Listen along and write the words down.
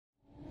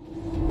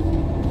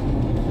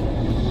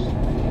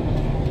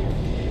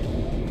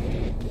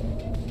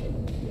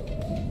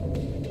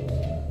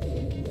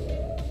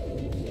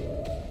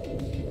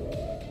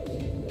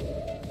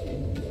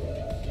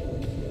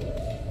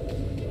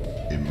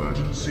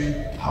Emergency,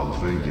 hull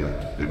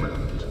failure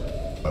imminent.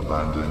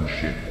 Abandon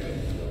ship.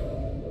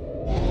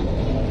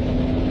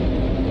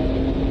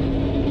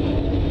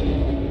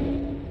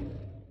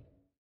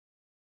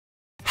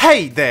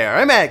 Hey there,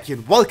 I'm Aki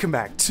and welcome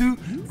back to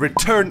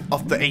Return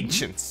of the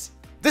Ancients.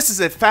 This is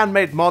a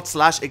fan-made mod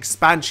 /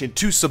 expansion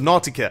to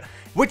Subnautica,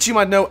 which you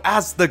might know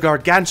as the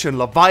Gargantuan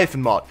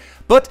Leviathan mod,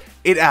 but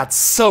it adds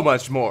so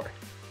much more.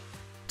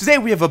 Today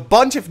we have a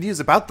bunch of news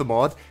about the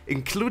mod,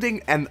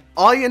 including an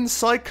ION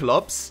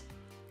Cyclops,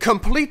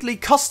 completely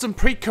custom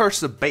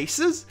precursor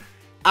bases,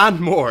 and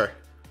more.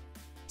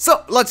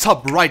 So let's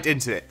hop right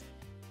into it.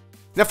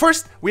 Now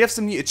first, we have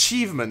some new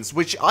achievements,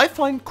 which I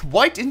find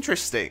quite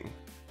interesting.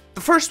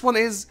 The first one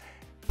is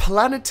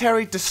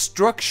planetary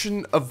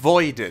destruction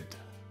avoided.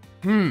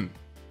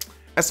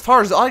 As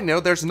far as I know,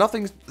 there's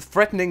nothing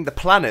threatening the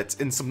planet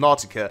in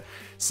Subnautica,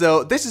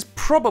 so this is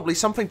probably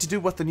something to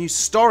do with the new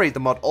story the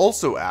mod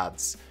also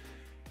adds.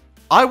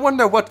 I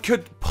wonder what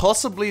could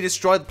possibly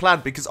destroy the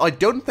planet, because I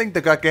don't think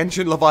the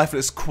Gargantuan Leviathan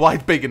is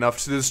quite big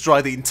enough to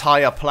destroy the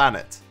entire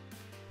planet.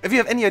 If you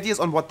have any ideas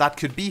on what that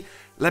could be,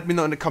 let me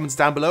know in the comments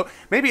down below.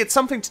 Maybe it's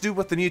something to do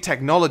with the new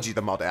technology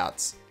the mod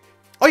adds.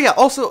 Oh yeah,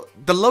 also,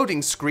 the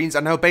loading screens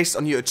are now based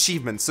on your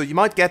achievements, so you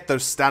might get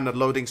those standard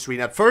loading screen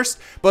at first,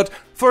 but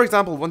for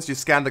example, once you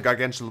scan the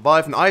Gargantuan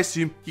Leviathan, I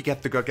assume you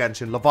get the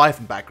Gargantuan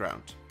Leviathan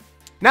background.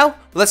 Now,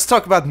 let's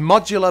talk about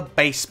modular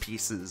base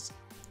pieces.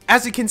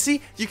 As you can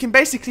see, you can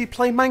basically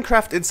play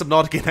Minecraft in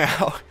Subnautica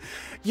now.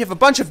 You have a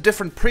bunch of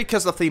different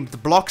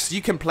precursor-themed blocks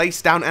you can place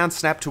down and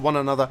snap to one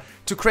another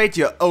to create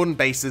your own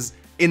bases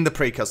in the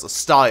precursor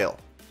style.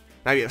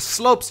 Now you have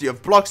slopes, you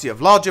have blocks, you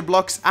have larger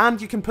blocks,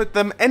 and you can put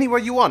them anywhere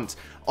you want,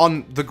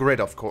 on the grid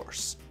of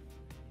course.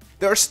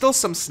 There are still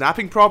some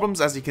snapping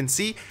problems as you can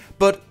see,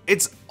 but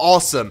it's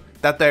awesome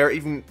that they are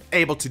even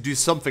able to do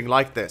something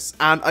like this,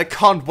 and I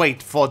can't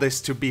wait for this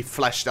to be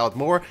fleshed out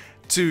more,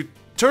 to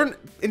turn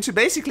into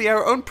basically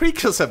our own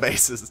precursor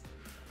bases.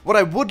 What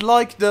I would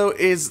like though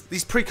is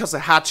these precursor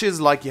hatches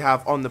like you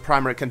have on the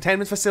primary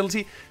containment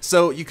facility,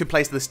 so you could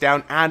place this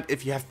down, and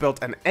if you have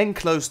built an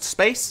enclosed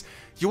space,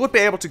 you would be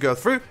able to go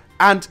through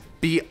and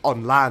be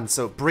on land,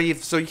 so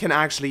breathe, so you can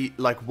actually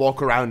like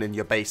walk around in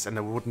your base and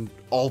it wouldn't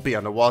all be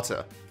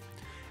underwater.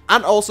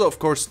 And also of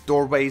course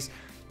doorways,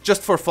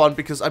 just for fun,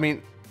 because I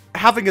mean,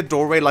 having a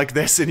doorway like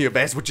this in your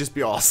base would just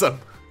be awesome.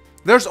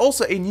 There's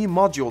also a new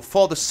module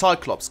for the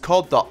Cyclops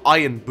called the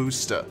Ion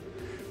Booster,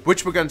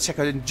 which we're going to check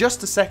out in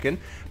just a second,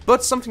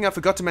 but something I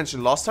forgot to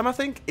mention last time I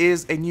think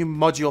is a new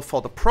module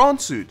for the Prawn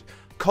Suit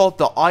called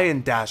the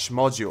Ion Dash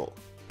module.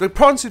 The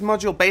Prawn Suit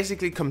module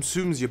basically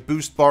consumes your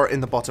boost bar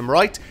in the bottom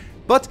right,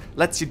 but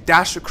lets you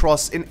dash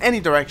across in any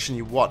direction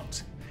you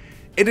want.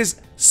 It is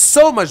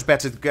so much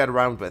better to get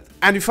around with,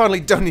 and you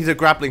finally don't need a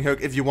grappling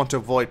hook if you want to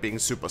avoid being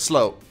super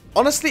slow.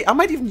 Honestly, I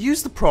might even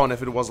use the prawn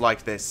if it was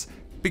like this,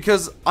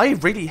 because I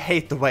really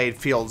hate the way it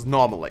feels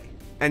normally.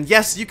 And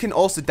yes, you can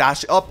also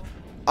dash up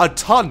a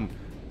ton.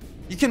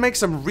 You can make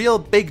some real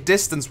big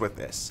distance with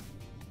this.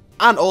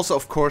 And also,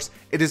 of course,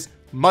 it is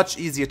much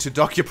easier to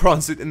dock your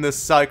prawn suit in the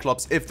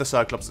Cyclops if the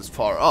Cyclops is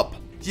far up.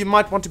 You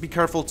might want to be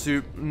careful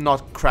to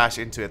not crash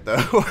into it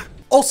though.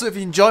 Also, if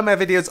you enjoy my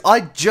videos,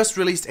 I just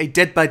released a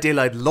Dead by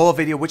Daylight lore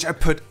video which I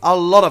put a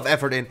lot of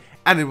effort in,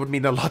 and it would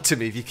mean a lot to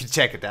me if you could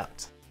check it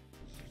out.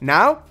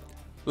 Now,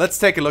 let's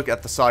take a look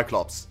at the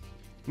Cyclops.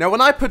 Now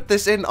when I put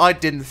this in, I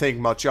didn't think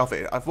much of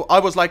it. I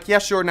was like, yeah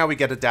sure, now we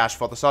get a dash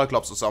for the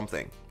Cyclops or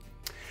something.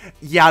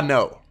 Yeah,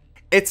 no.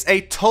 It's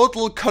a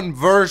total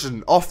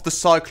conversion of the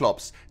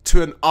Cyclops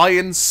to an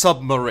ION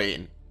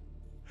submarine.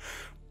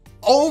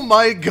 Oh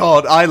my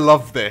god, I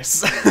love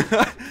this.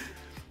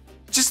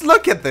 Just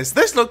look at this.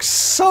 This looks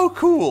so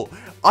cool.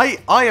 I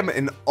am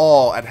in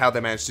awe at how they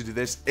managed to do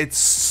this. It's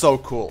so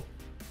cool.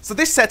 So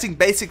this setting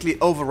basically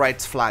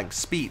overrides flank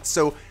speed.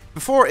 So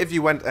before, if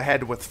you went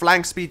ahead with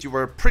flank speed, you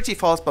were pretty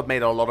fast but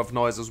made a lot of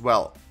noise as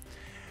well.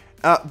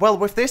 Well,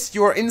 with this,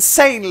 you are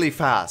insanely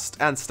fast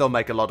and still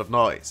make a lot of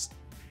noise.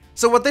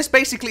 So what this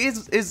basically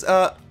is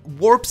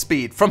warp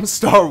speed from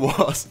Star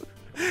Wars.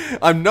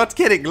 I'm not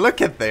kidding, look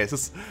at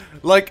this.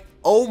 Like,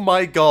 oh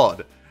my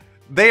god.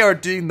 They are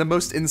doing the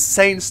most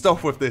insane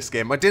stuff with this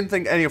game. I didn't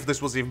think any of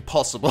this was even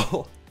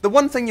possible. The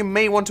one thing you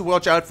may want to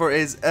watch out for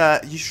is,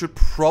 you should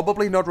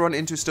probably not run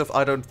into stuff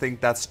I don't think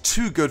that's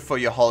too good for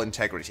your hull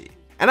integrity.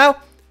 And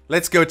now,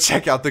 let's go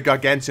check out the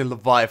Gargantuan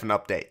Leviathan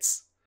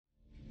updates.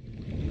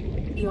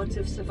 The odds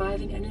of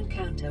surviving an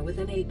encounter with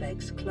an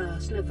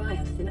Apex-class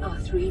Leviathan are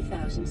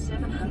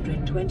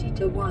 3,720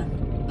 to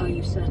 1. Are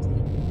you certain?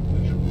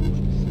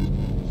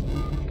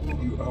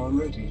 You are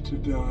ready to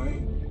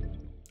die?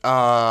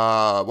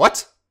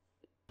 What?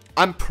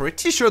 I'm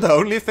pretty sure the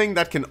only thing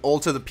that can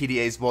alter the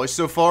PDA's voice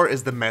so far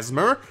is the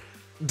Mesmer.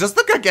 Does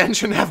the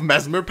Gargantuan have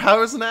Mesmer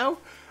powers now?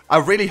 I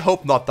really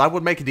hope not, that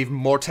would make it even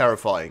more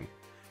terrifying.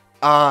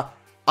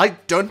 I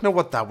don't know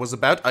what that was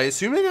about. I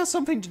assume it has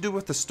something to do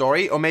with the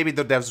story, or maybe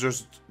the devs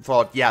just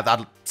thought, yeah,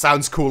 that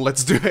sounds cool,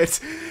 let's do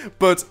it.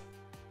 But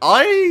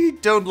I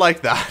don't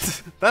like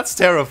that. That's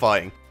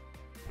terrifying.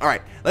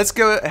 Alright, let's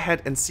go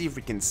ahead and see if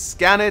we can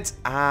scan it,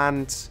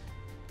 and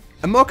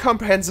a more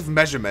comprehensive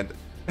measurement.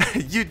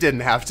 You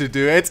didn't have to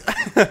do it.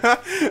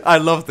 I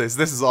love this.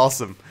 This is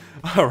awesome.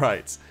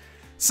 Alright.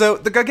 So,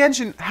 the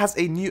Gargantuan has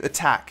a new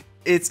attack.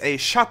 It's a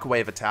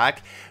shockwave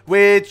attack,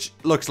 which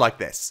looks like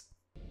this.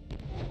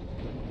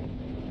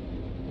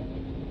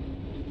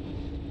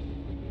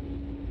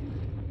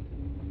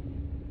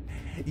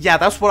 Yeah,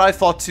 that's what I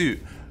thought too.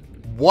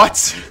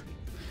 What?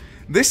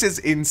 This is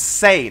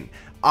insane.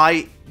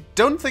 I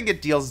don't think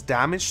it deals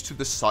damage to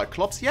the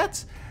Cyclops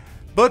yet.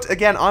 But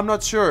again, I'm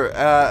not sure.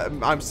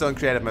 I'm still in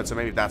creative mode, so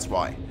maybe that's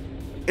why.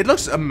 It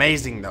looks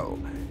amazing though.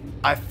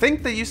 I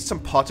think they used some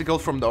particle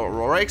from the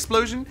Aurora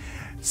explosion.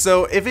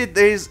 So if it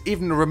is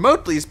even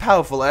remotely as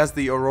powerful as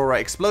the Aurora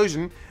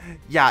explosion,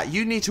 yeah,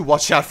 you need to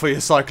watch out for your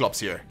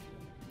Cyclops here.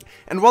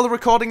 And while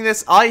recording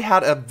this, I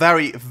had a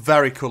very,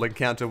 very cool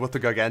encounter with the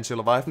Gargantuan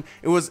Leviathan.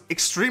 It was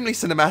extremely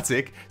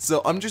cinematic,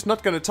 so I'm just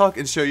not going to talk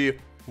and show you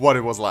what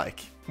it was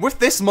like. With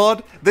this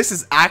mod, this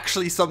is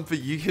actually something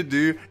you can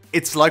do.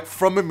 It's like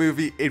from a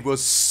movie. It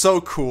was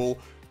so cool.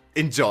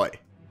 Enjoy.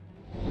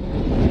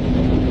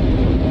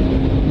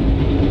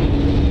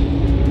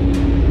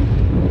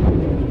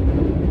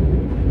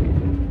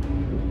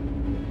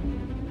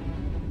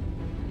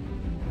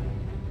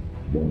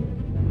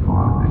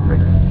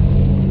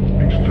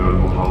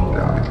 External hull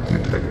damage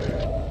detected.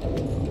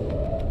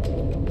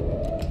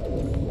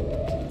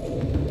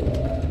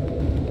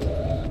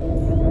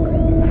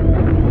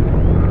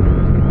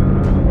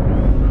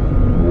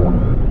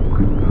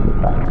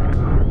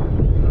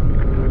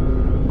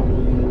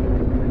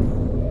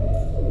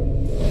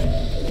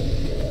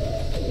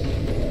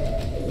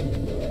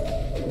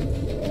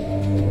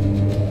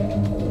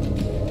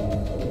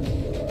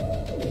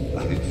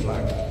 Added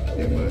flag,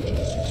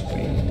 emergency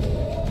speed.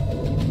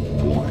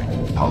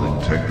 Warning, hull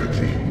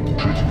integrity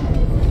critical.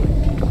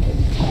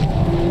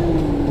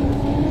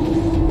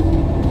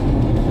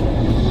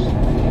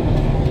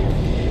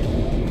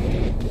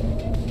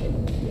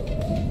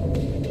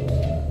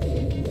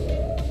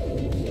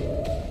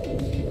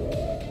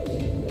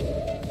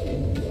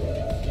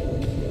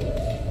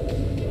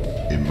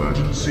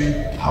 Emergency,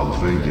 hull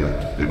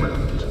failure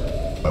imminent.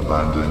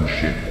 Abandon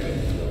ship.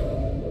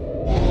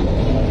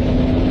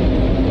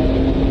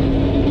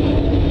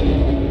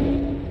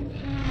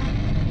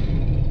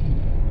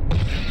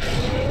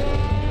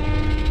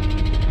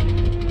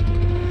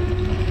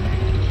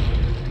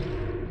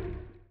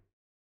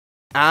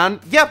 And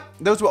yep,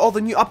 those were all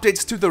the new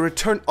updates to the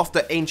Return of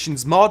the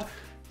Ancients mod.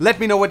 Let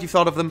me know what you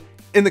thought of them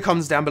in the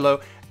comments down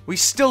below. We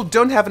still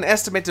don't have an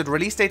estimated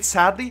release date,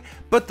 sadly,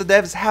 but the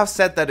devs have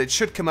said that it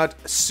should come out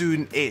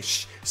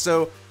soon-ish.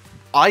 So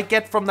I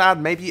get from that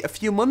maybe a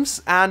few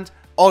months, and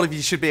all of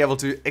you should be able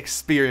to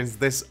experience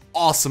this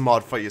awesome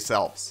mod for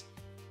yourselves.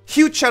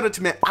 Huge shout out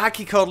to my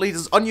Aki code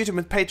leaders on YouTube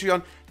and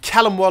Patreon: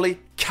 Callum Wally,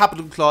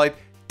 Capital Clyde,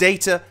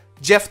 Data,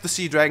 Jeff the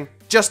Sea Dragon,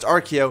 Just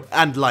Archeo,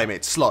 and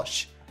Limeade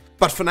Slush.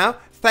 But for now,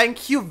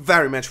 thank you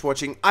very much for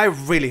watching. I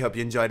really hope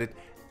you enjoyed it.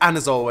 And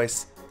as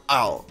always,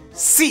 I'll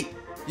see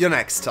you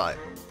next time.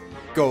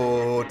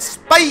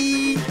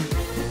 Goodbye!